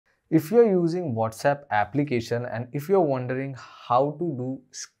If you're using WhatsApp application and if you're wondering how to do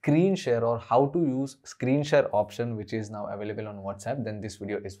screen share or how to use screen share option which is now available on WhatsApp, then this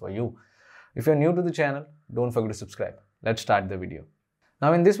video is for you. If you're new to the channel, don't forget to subscribe. Let's start the video.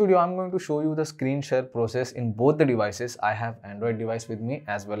 Now in this video, I'm going to show you the screen share process in both the devices. I have Android device with me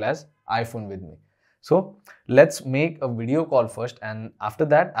as well as iPhone with me. So let's make a video call first, and after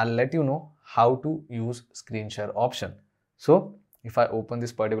that I'll let you know how to use screen share option. So if I open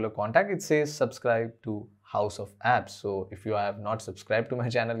this particular contact, it says subscribe to House of Apps. So if you have not subscribed to my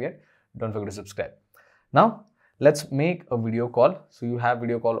channel yet, don't forget to subscribe. Now let's make a video call. So you have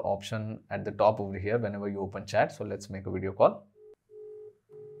video call option at the top over here whenever you open chat. So let's make a video call.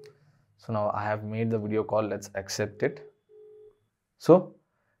 So now I have made the video call. Let's accept it. So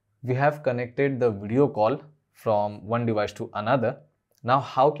we have connected the video call from one device to another. Now,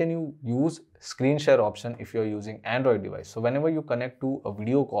 how can you use screen share option if you're using Android device? So whenever you connect to a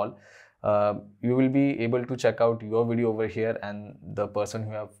video call, you will be able to check out your video over here, and the person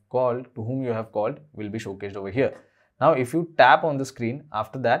who have called, to whom you have called, will be showcased over here. Now, if you tap on the screen,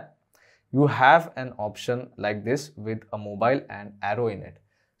 after that, you have an option like this with a mobile and arrow in it.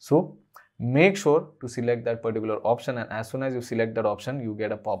 So make sure to select that particular option, and as soon as you select that option, you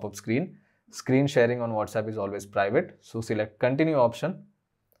get a pop-up screen. Screen sharing on WhatsApp is always private. So select continue option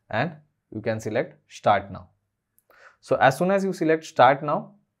and you can select start now. So as soon as you select start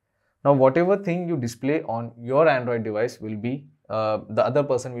now, whatever thing you display on your Android device will be, the other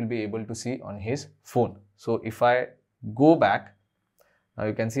person will be able to see on his phone. So if I go back, now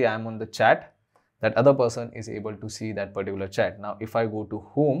you can see I am on the chat. That other person is able to see that particular chat. Now if I go to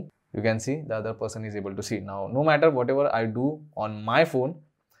home, you can see the other person is able to see. Now no matter whatever I do on my phone,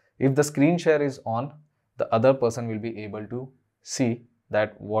 if the screen share is on, the other person will be able to see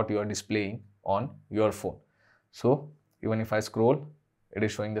that what you are displaying on your phone. So even if I scroll, it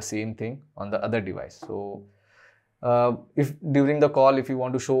is showing the same thing on the other device. So if during the call, if you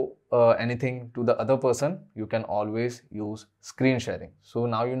want to show anything to the other person, you can always use screen sharing. So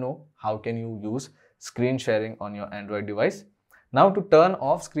now you know how can you use screen sharing on your Android device. Now to turn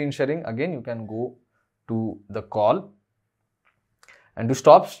off screen sharing, again you can go to the call. And to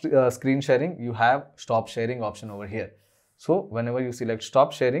stop screen sharing, you have stop sharing option over here. So whenever you select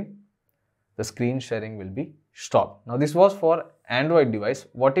stop sharing, the screen sharing will be stopped. Now this was for Android device.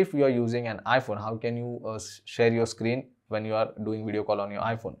 What if you are using an iPhone? How can you share your screen when you are doing video call on your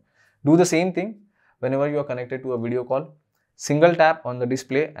iPhone? Do the same thing. Whenever you are connected to a video call, single tap on the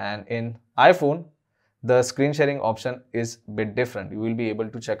display, and in iPhone, the screen sharing option is a bit different. You will be able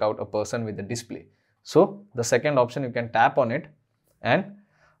to check out a person with the display. So the second option, you can tap on it. And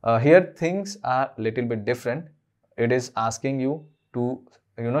here things are a little bit different. It is asking you to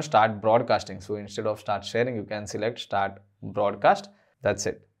start broadcasting. So instead of start sharing, you can select start broadcast. That's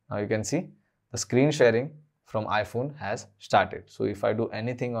it. Now you can see the screen sharing from iPhone has started. So if I do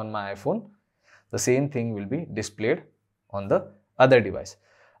anything on my iPhone, the same thing will be displayed on the other device.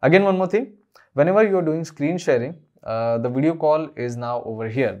 Again, one more thing, whenever you are doing screen sharing, the video call is now over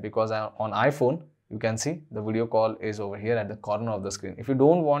here, because on iPhone, you can see the video call is over here at the corner of the screen. If you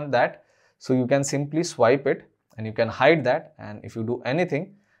don't want that, so you can simply swipe it and you can hide that, and if you do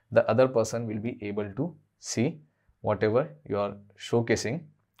anything, the other person will be able to see whatever you are showcasing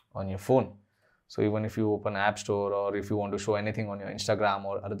on your phone. So even if you open App Store, or if you want to show anything on your Instagram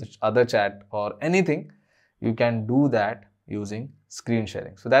or other chat or anything, you can do that using screen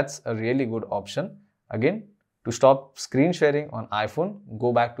sharing. So that's a really good option. Again, to stop screen sharing on iPhone,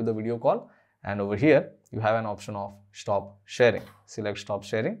 go back to the video call. And over here, you have an option of stop sharing. Select stop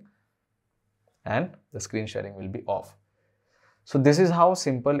sharing and the screen sharing will be off. So this is how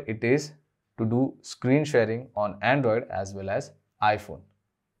simple it is to do screen sharing on Android as well as iPhone.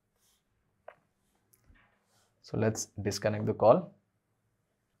 So let's disconnect the call.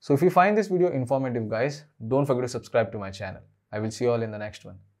 So if you find this video informative, guys, don't forget to subscribe to my channel. I will see you all in the next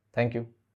one. Thank you.